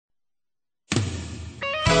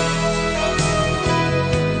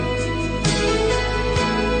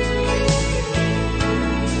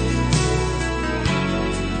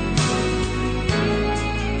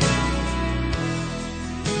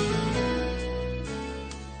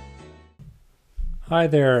Hi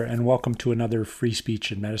there, and welcome to another Free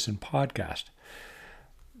Speech and Medicine podcast.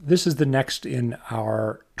 This is the next in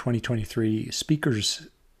our 2023 speakers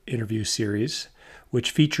interview series,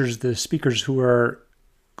 which features the speakers who are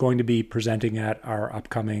going to be presenting at our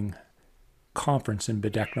upcoming conference in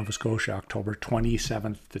Quebec, Nova Scotia, October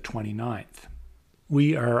 27th to 29th.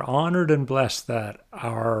 We are honored and blessed that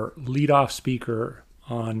our lead-off speaker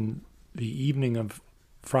on the evening of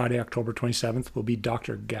Friday, October 27th, will be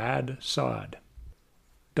Dr. Gad Saad.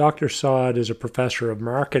 Dr. Saad is a professor of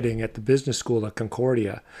marketing at the business school at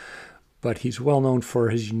Concordia, but he's well known for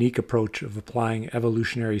his unique approach of applying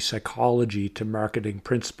evolutionary psychology to marketing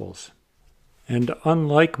principles. And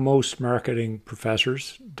unlike most marketing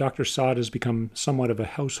professors, Dr. Saad has become somewhat of a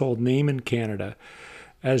household name in Canada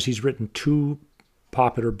as he's written two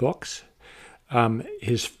popular books.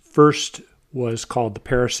 His first was called The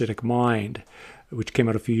Parasitic Mind, which came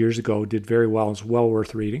out a few years ago, did very well, and is well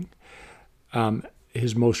worth reading.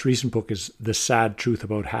 His most recent book is The Sad Truth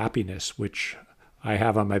About Happiness, which I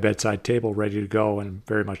have on my bedside table ready to go and I'm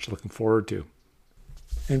very much looking forward to.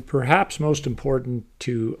 And perhaps most important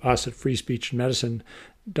to us at Free Speech and Medicine,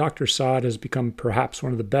 Dr. Saad has become perhaps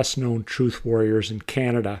one of the best known truth warriors in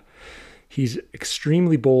Canada. He's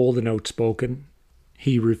extremely bold and outspoken.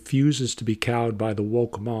 He refuses to be cowed by the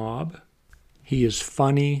woke mob. He is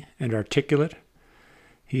funny and articulate.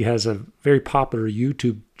 He has a very popular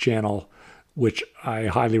YouTube channel, which I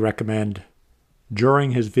highly recommend.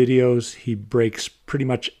 During his videos, he breaks pretty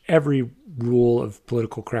much every rule of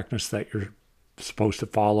political correctness that you're supposed to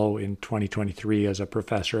follow in 2023 as a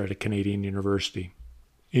professor at a Canadian university.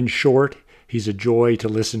 In short, he's a joy to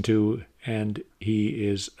listen to, and he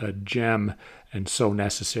is a gem and so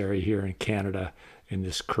necessary here in Canada in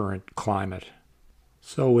this current climate.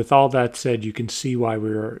 So with all that said, you can see why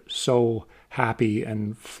we're so happy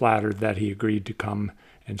and flattered that he agreed to come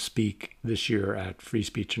and speak this year at Free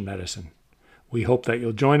Speech and Medicine. We hope that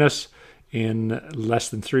you'll join us in less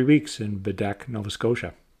than 3 weeks in Quebec, Nova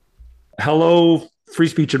Scotia. Hello, Free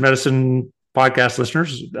Speech and Medicine podcast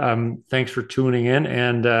listeners. Thanks for tuning in,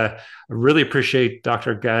 and I really appreciate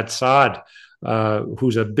Dr. Gad Saad,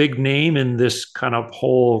 who's a big name in this kind of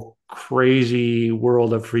whole crazy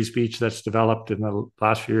world of free speech that's developed in the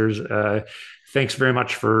last few years. Thanks very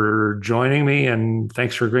much for joining me, and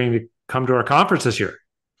thanks for agreeing to come to our conference this year.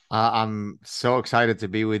 I'm so excited to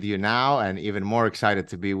be with you now, and even more excited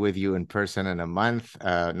to be with you in person in a month,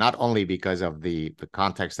 not only because of the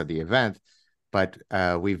context of the event, but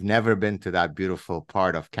we've never been to that beautiful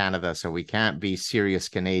part of Canada, so we can't be serious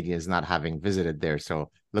Canadians not having visited there.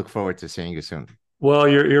 So look forward to seeing you soon. Well,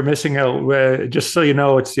 you're missing out. Just so you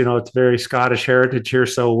know, it's very Scottish heritage here.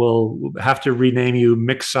 So we'll have to rename you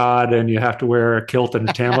Mick Saad, and you have to wear a kilt and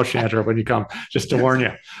a tam o' shanter when you come. Just to warn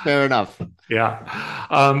you. Fair enough. Yeah.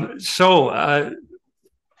 A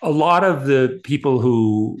lot of the people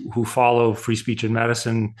who follow free speech and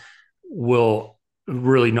medicine will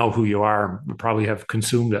really know who you are, probably have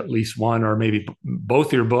consumed at least one or maybe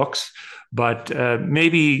both your books. But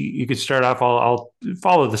maybe you could start off. I'll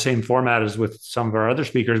follow the same format as with some of our other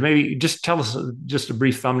speakers. Maybe just tell us just a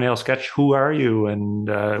brief thumbnail sketch. Who are you, and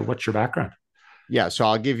what's your background? Yeah, so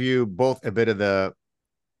I'll give you both a bit of the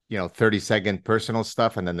 30-second personal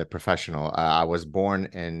stuff and then the professional. I was born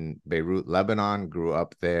in Beirut, Lebanon, grew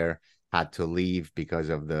up there, had to leave because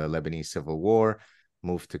of the Lebanese Civil War,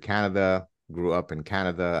 moved to Canada, grew up in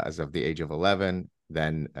Canada as of the age of 11,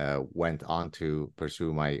 then went on to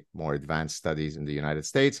pursue my more advanced studies in the United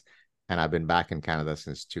States. And I've been back in Canada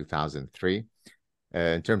since 2003.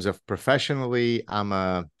 In terms of professionally,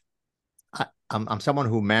 I'm someone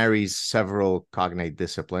who marries several cognate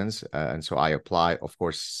disciplines. And so I apply, of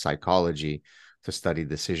course, psychology to study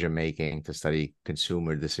decision-making, to study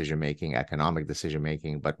consumer decision-making, economic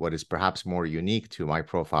decision-making. But what is perhaps more unique to my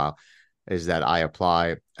profile is that I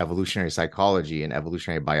apply evolutionary psychology and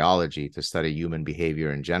evolutionary biology to study human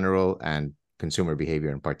behavior in general and consumer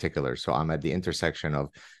behavior in particular. So I'm at the intersection of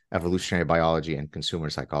evolutionary biology and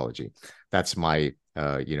consumer psychology. That's my,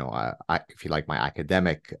 if you like, my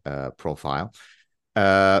academic profile.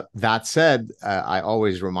 That said, I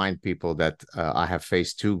always remind people that I have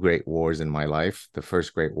faced two great wars in my life. The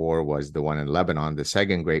first great war was the one in Lebanon. The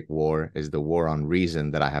second great war is the war on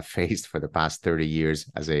reason that I have faced for the past 30 years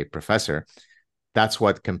as a professor. That's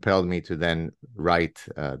what compelled me to then write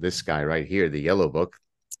this guy right here, the yellow book,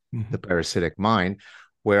 The Parasitic Mind,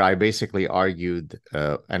 where I basically argued,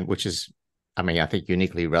 and which is, I think,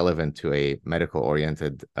 uniquely relevant to a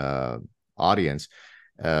medical-oriented audience.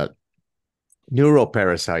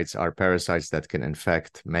 Neuroparasites are parasites that can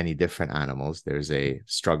infect many different animals. There's a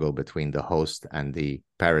struggle between the host and the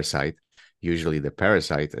parasite. usually the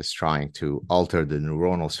parasite, is trying to alter the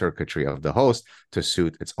neuronal circuitry of the host to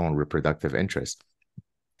suit its own reproductive interest.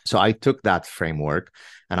 So I took that framework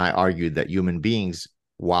and I argued that human beings,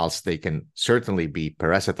 whilst they can certainly be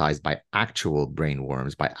parasitized by actual brain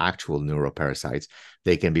worms, by actual neuroparasites,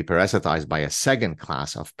 they can be parasitized by a second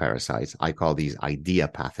class of parasites. I call these idea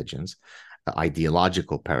pathogens,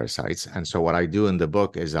 ideological parasites. And so what I do in the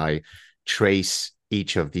book is I trace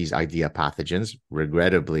each of these idea pathogens.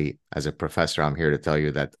 Regrettably, as a professor, I'm here to tell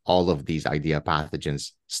you that all of these idea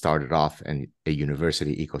pathogens started off in a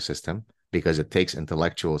university ecosystem, because it takes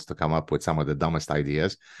intellectuals to come up with some of the dumbest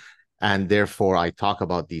ideas. And therefore, I talk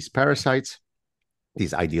about these parasites,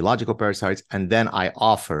 these ideological parasites, and then I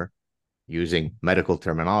offer, using medical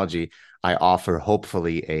terminology, I offer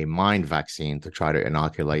hopefully a mind vaccine to try to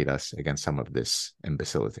inoculate us against some of this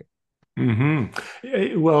imbecility.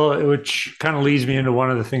 Well, which kind of leads me into one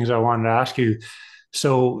of the things I wanted to ask you.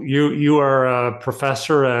 So you are a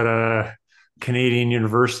professor at a Canadian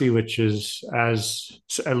university, which is as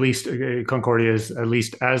at least Concordia is at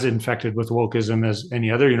least as infected with wokeism as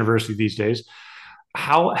any other university these days.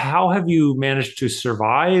 How have you managed to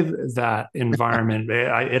survive that environment?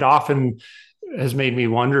 It often has made me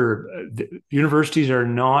wonder. Universities are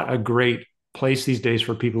not a great place these days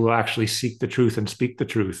for people who actually seek the truth and speak the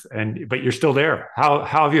truth. And but you're still there. How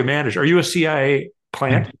have you managed? Are you a CIA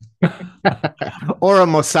plant? Or a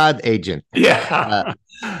Mossad agent? Yeah.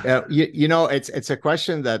 You know, it's a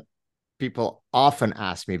question that people often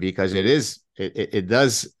ask me, because it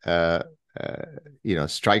does you know,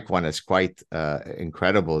 strike one as quite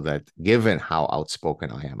incredible that, given how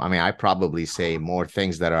outspoken I am, I mean, I probably say more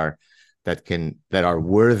things that are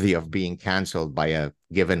worthy of being canceled by a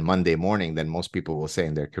given Monday morning than most people will say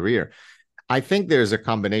in their career. I think there's a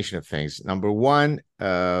combination of things. Number one,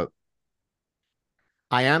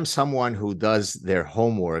 I am someone who does their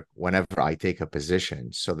homework whenever I take a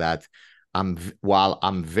position, so that while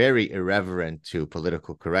I'm very irreverent to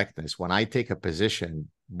political correctness, when I take a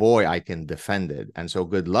position, boy, I can defend it. And so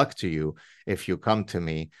good luck to you if you come to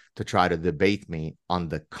me to try to debate me on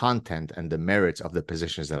the content and the merits of the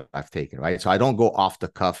positions that I've taken, right? So I don't go off the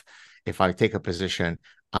cuff. If I take a position,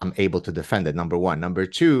 I'm able to defend it, number one. Number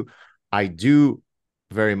two, I do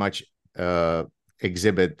very much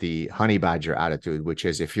exhibit the honey badger attitude, which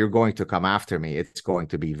is, if you're going to come after me, it's going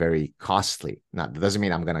to be very costly. Now, that doesn't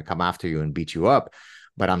mean I'm going to come after you and beat you up,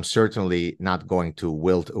 but I'm certainly not going to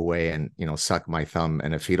wilt away and, you know, suck my thumb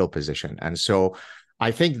in a fetal position. And so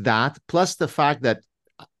I think that, plus the fact that,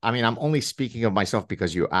 I mean, I'm only speaking of myself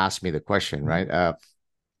because you asked me the question, right?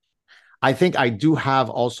 I think I do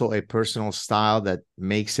have also a personal style that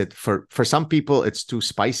makes it, for some people it's too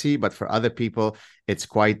spicy, but for other people it's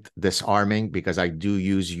quite disarming, because I do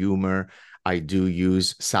use humor, I do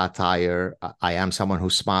use satire, I am someone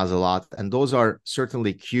who smiles a lot, and those are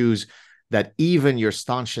certainly cues that even your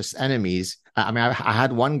staunchest enemies. I mean, I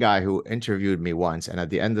had one guy who interviewed me once, and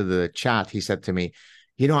at the end of the chat he said to me,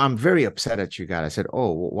 you know, I'm very upset at you, Gad. I said,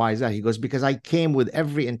 oh, why is that? He goes, because I came with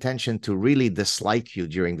every intention to really dislike you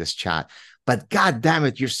during this chat, but God damn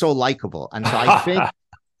it, you're so likable. And so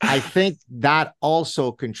I think that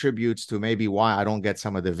also contributes to maybe why I don't get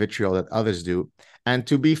some of the vitriol that others do. And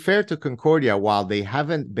to be fair to Concordia, while they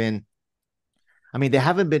haven't been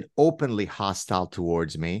openly hostile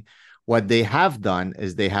towards me, what they have done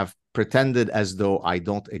is they have pretended as though I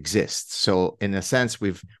don't exist. So in a sense,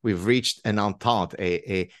 we've reached an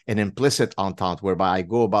entente, an implicit entente, whereby I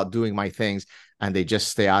go about doing my things and they just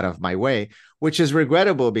stay out of my way, which is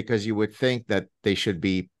regrettable, because you would think that they should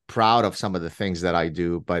be proud of some of the things that I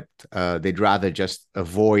do, but they'd rather just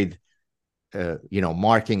avoid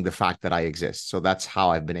marking the fact that I exist. So that's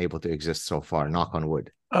how I've been able to exist so far, knock on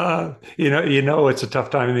wood. It's a tough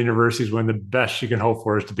time in the universities when the best you can hope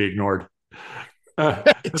for is to be ignored.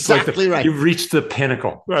 Exactly right. You've reached the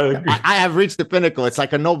pinnacle. I have reached the pinnacle. It's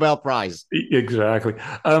like a Nobel Prize. Exactly.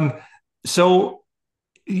 So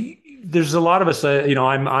there's a lot of us.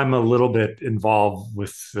 I'm a little bit involved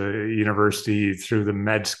with the university through the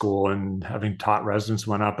med school and having taught residents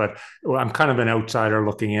and whatnot, but I'm kind of an outsider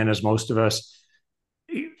looking in, as most of us.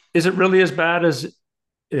 Is it really as bad as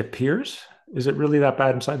it appears? Is it really that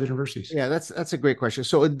bad inside the universities? Yeah, that's a great question.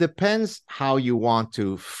 So it depends how you want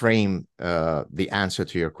to frame the answer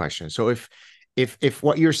to your question. So if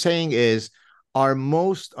what you're saying is, are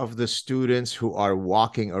most of the students who are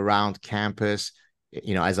walking around campus,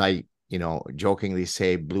 as I jokingly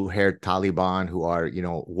say, blue-haired Taliban who are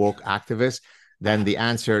woke activists, then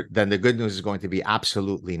the good news is going to be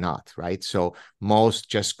absolutely not, right? So most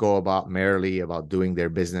just go about merrily about doing their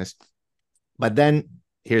business. But then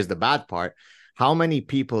here's the bad part. how many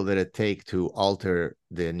people did it take to alter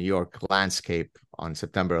the New York landscape on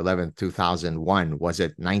September 11th, 2001? Was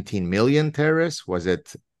it 19 million terrorists? Was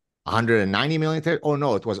it 190 million terrorists? Oh,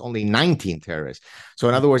 no, it was only 19 terrorists. So,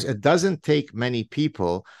 in other words, it doesn't take many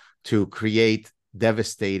people to create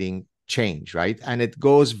devastating change, right? And it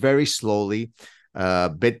goes very slowly,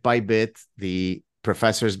 bit by bit. The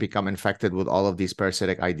professors become infected with all of these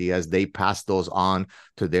parasitic ideas. They pass those on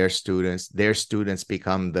to their students. Their students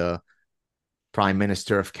become the Prime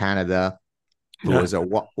Minister of Canada, who Yeah. was a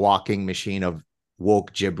walking machine of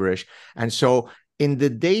woke gibberish. And so in the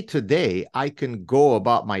day to day, I can go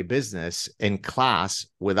about my business in class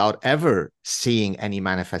without ever seeing any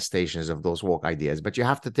manifestations of those woke ideas. But you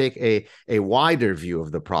have to take a wider view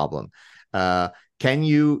of the problem. Can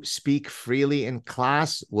you speak freely in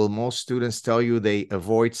class? Will most students tell you they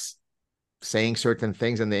avoid saying certain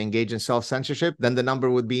things and they engage in self-censorship? Then the number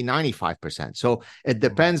would be 95%. So it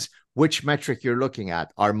depends which metric you're looking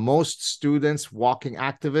at. Are most students walking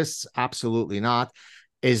activists? Absolutely not.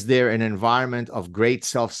 Is there an environment of great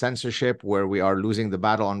self-censorship where we are losing the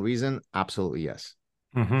battle on reason? Absolutely, yes.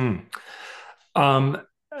 Mm-hmm.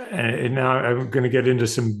 And now I'm going to get into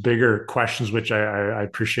some bigger questions, which I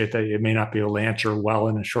appreciate that you may not be able to answer well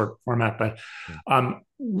in a short format. But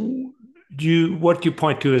what do you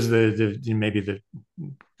point to as the maybe the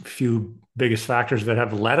few biggest factors that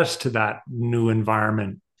have led us to that new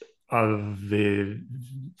environment of the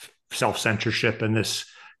self-censorship and this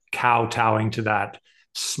kowtowing to that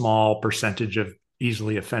small percentage of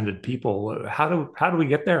easily offended people? How do we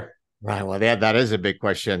get there? Right. Well, yeah, that is a big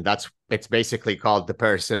question. It's basically called the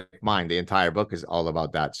parasitic mind. The entire book is all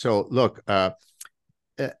about that. So look, and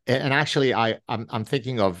actually, I'm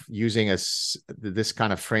thinking of using this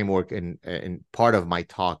kind of framework in part of my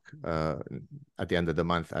talk at the end of the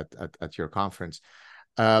month at your conference.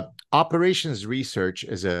 Operations research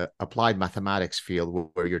is a applied mathematics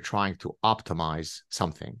field where you're trying to optimize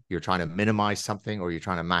something. You're trying to minimize something or you're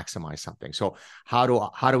trying to maximize something. So how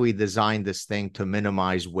do we design this thing to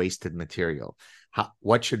minimize wasted material?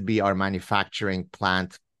 What should be our manufacturing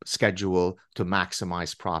plant schedule to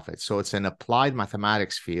maximize profits? So it's an applied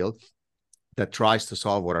mathematics field that tries to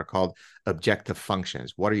solve what are called objective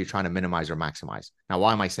functions. What are you trying to minimize or maximize? Now,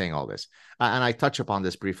 why am I saying all this? And I touch upon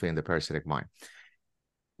this briefly in the parasitic mind.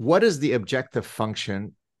 What is the objective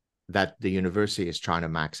function that the university is trying to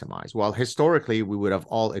maximize? Well, historically, we would have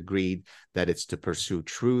all agreed that it's to pursue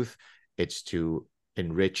truth, it's to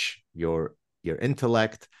enrich your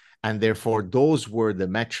intellect, and therefore those were the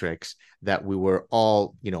metrics that we were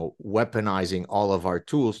all, weaponizing all of our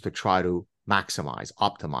tools to try to maximize,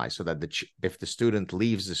 optimize, so that if the student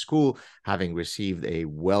leaves the school having received a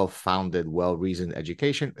well-founded, well-reasoned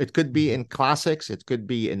education, it could be in classics, it could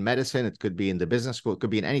be in medicine, it could be in the business school, it could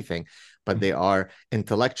be in anything, but they are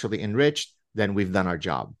intellectually enriched, then we've done our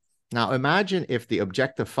job. Now, imagine if the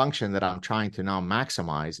objective function that I'm trying to now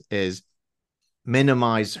maximize is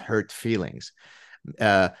minimize hurt feelings,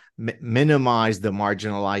 minimize the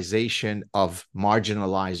marginalization of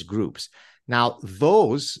marginalized groups. Now,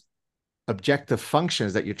 those objective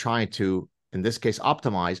functions that you're trying to, in this case,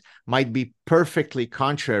 optimize, might be perfectly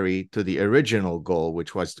contrary to the original goal,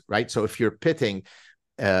 which was, right? So if you're pitting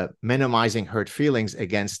minimizing hurt feelings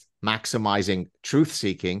against maximizing truth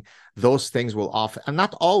seeking, those things will often, and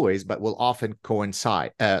not always, but will often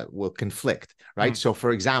coincide, will conflict, right? So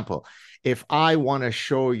for example, if I want to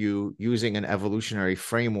show you using an evolutionary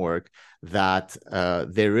framework that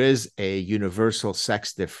there is a universal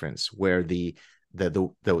sex difference where the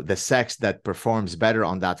sex that performs better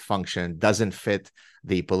on that function doesn't fit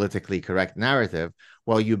the politically correct narrative,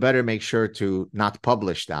 well, you better make sure to not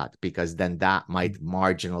publish that, because then that might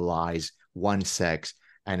marginalize one sex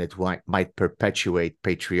and it might perpetuate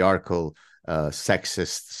patriarchal,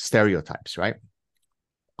 sexist stereotypes, right?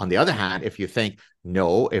 On the other hand, if you think,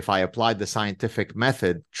 no, if I applied the scientific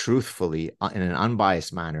method truthfully in an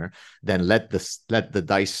unbiased manner, then let the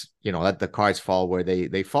dice, let the cards fall where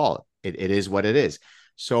they fall. It is what it is.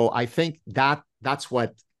 So I think that's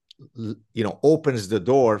what opens the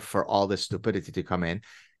door for all this stupidity to come in.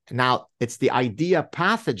 Now, it's the idea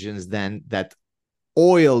pathogens then that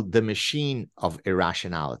oil the machine of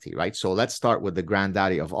irrationality, right? So let's start with the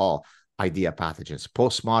granddaddy of all idea pathogens,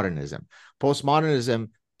 postmodernism. Postmodernism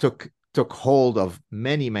took hold of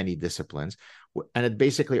many disciplines, and it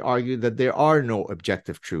basically argued that there are no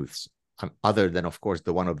objective truths, other than, of course,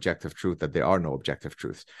 the one objective truth that there are no objective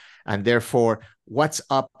truths. And therefore, what's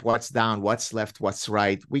up, what's down, what's left, what's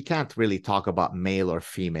right, we can't really talk about male or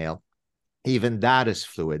female. Even that is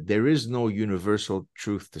fluid. There is no universal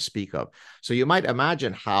truth to speak of. So you might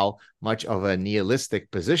imagine how much of a nihilistic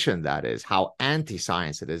position that is, how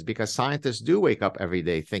anti-science it is, because scientists do wake up every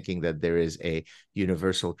day thinking that there is a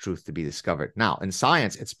universal truth to be discovered. Now, in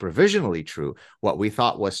science, it's provisionally true. What we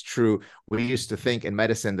thought was true, we used to think in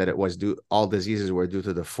medicine that it was all diseases were due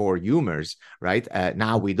to the four humors, right?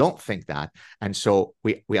 Now we don't think that. And so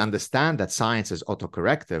we understand that science is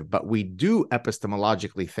autocorrective, but we do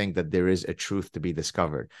epistemologically think that there is a truth to be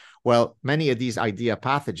discovered. Well, many of these idea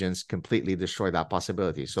pathogens completely destroy that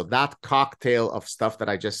possibility. So that cocktail of stuff that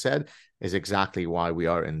I just said is exactly why we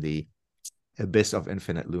are in the abyss of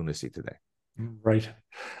infinite lunacy today. Right.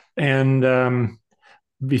 And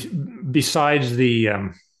besides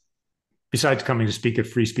besides coming to speak at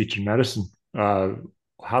Free Speech and Medicine,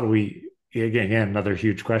 how do we, again, another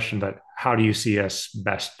huge question, but how do you see us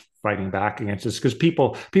best fighting back against this? Because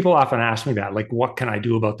people often ask me that, like, what can I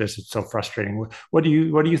do about this? It's so frustrating. What do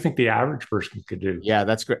you think the average person could do? Yeah,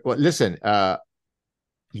 that's great. Well, listen,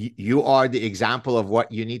 you are the example of what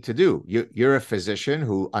you need to do. You're a physician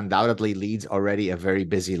who undoubtedly leads already a very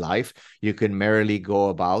busy life. You can merrily go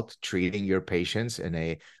about treating your patients in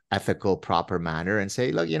a ethical, proper manner and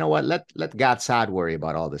say, look, you know what, let Gad Saad worry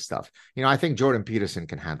about all this stuff. I think Jordan Peterson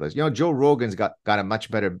can handle this. Joe Rogan's got a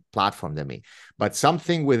much better platform than me. But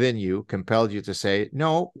something within you compelled you to say,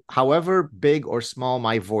 no, however big or small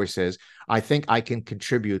my voice is, I think I can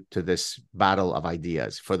contribute to this battle of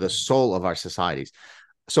ideas for the soul of our societies.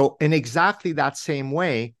 So in exactly that same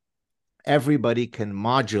way, everybody can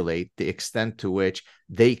modulate the extent to which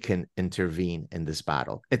they can intervene in this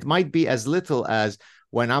battle. It might be as little as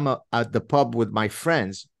when I'm at the pub with my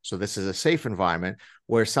friends, so this is a safe environment,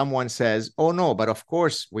 where someone says, oh no, but of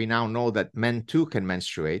course we now know that men too can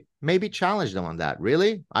menstruate. Maybe challenge them on that.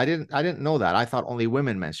 Really? I didn't know that. I thought only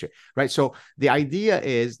women menstruate, right? So the idea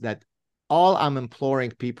is that all I'm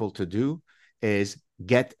imploring people to do is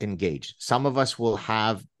get engaged. Some of us will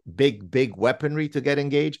have big weaponry to get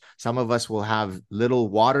engaged. Some of us will have little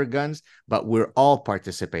water guns, but we're all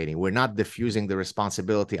participating. We're not diffusing the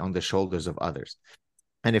responsibility on the shoulders of others.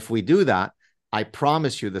 And if we do that, I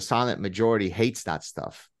promise you the silent majority hates that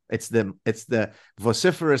stuff. It's the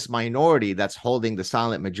vociferous minority that's holding the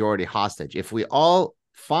silent majority hostage. If we all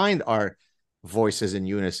find our voices in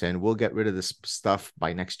unison, we'll get rid of this stuff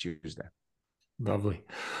by next Tuesday. Lovely.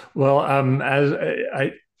 Well,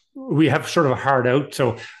 as we have sort of a hard out,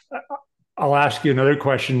 so I'll ask you another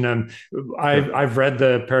question. I've read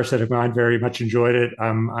the Parasitic Mind, very much enjoyed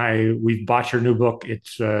it. We've bought your new book.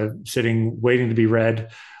 It's sitting waiting to be read.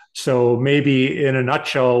 So maybe in a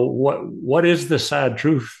nutshell, what is the sad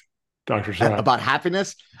truth, Dr. Saad? About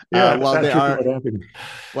happiness? Yeah, the sad truth about happiness.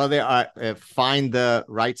 Well, they are find the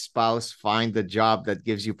right spouse, find the job that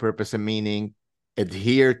gives you purpose and meaning,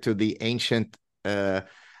 adhere to the ancient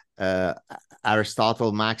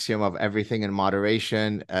Aristotle maxim of everything in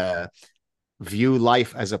moderation, view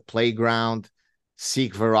life as a playground,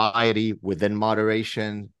 seek variety within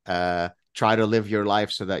moderation, try to live your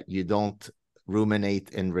life so that you don't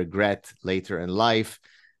ruminate in regret later in life,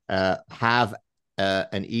 have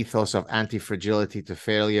an ethos of anti-fragility to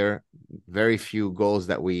failure. Very few goals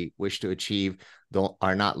that we wish to achieve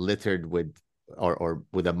are not littered with or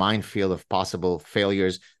with a minefield of possible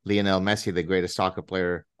failures. Lionel Messi, the greatest soccer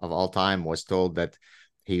player of all time, was told that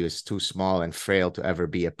he was too small and frail to ever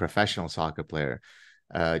be a professional soccer player.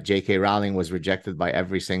 J.K. Rowling was rejected by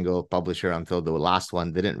every single publisher until the last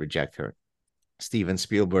one didn't reject her. Steven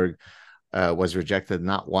Spielberg was rejected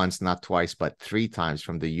not once, not twice, but 3 times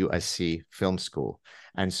from the USC Film School.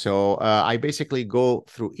 And so I basically go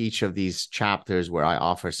through each of these chapters where I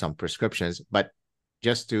offer some prescriptions. But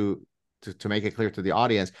just to make it clear to the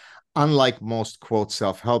audience, unlike most, quote,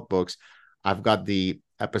 self-help books, I've got the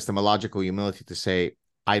epistemological humility to say,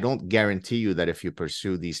 I don't guarantee you that if you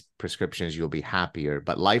pursue these prescriptions, you'll be happier.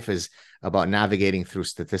 But life is about navigating through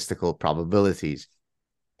statistical probabilities.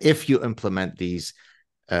 If you implement these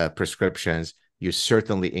prescriptions, you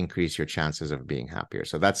certainly increase your chances of being happier.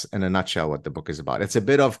 So that's in a nutshell what the book is about. It's a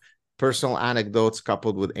bit of personal anecdotes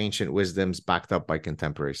coupled with ancient wisdoms backed up by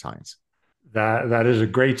contemporary science. That is a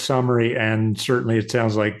great summary, and certainly it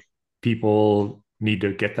sounds like people need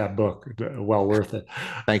to get that book. Well worth it.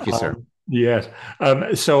 Thank you, sir. Yes.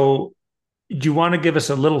 So do you want to give us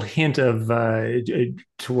a little hint of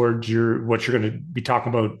towards what you're going to be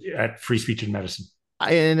talking about at Free Speech and Medicine?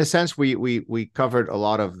 In a sense, we covered a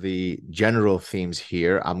lot of the general themes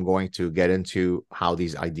here. I'm going to get into how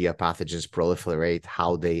these idea pathogens proliferate,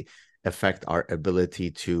 how they affect our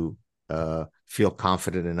ability to feel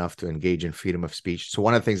confident enough to engage in freedom of speech. So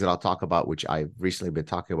one of the things that I'll talk about, which I've recently been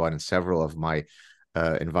talking about in several of my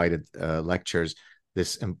invited lectures,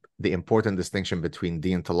 the important distinction between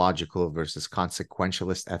deontological versus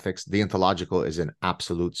consequentialist ethics. Deontological is an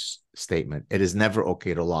absolute statement. It is never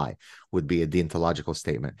okay to lie, would be a deontological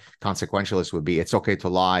statement. Consequentialist would be it's okay to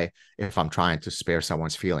lie if I'm trying to spare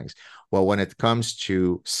someone's feelings. Well, when it comes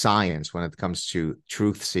to science, when it comes to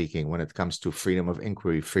truth seeking, when it comes to freedom of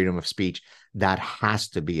inquiry, freedom of speech, that has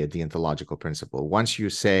to be a deontological principle. Once you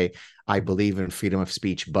say, I believe in freedom of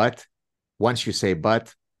speech, but once you say,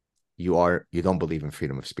 but, you don't believe in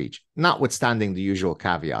freedom of speech, notwithstanding the usual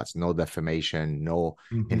caveats, no defamation, no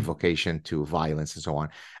invocation to violence, and so on.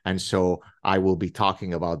 And so I will be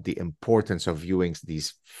talking about the importance of viewing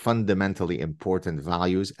these fundamentally important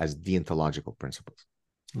values as deontological principles.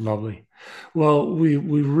 Lovely. Well, we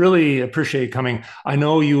really appreciate you coming. I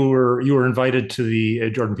know you were invited to the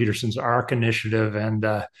Jordan Peterson's ARC initiative, and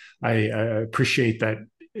I appreciate that.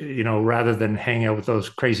 You know, rather than hang out with those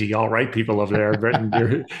crazy alt-right people over there,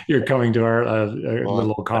 Britain, you're coming to our Well,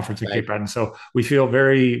 little conference in Cape Breton. So we feel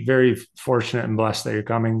very, very fortunate and blessed that you're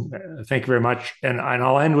coming. Thank you very much. And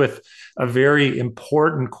I'll end with a very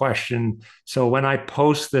important question. So when I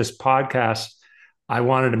post this podcast, I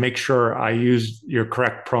wanted to make sure I used your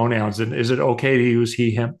correct pronouns. And is it okay to use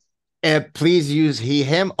he, him? Please use he,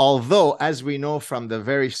 him. Although, as we know from the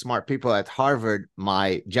very smart people at Harvard,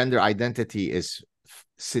 my gender identity is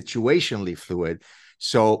situationally fluid.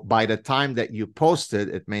 So by the time that you post it,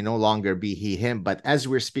 it may no longer be he, him. But as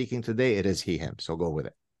we're speaking today, it is he, him. So go with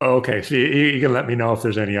it. Okay. So you can let me know if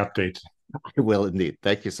there's any updates. I will indeed.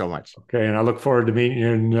 Thank you so much. Okay. And I look forward to meeting you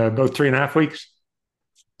in about 3.5 weeks.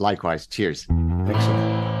 Likewise. Cheers. Thanks so much.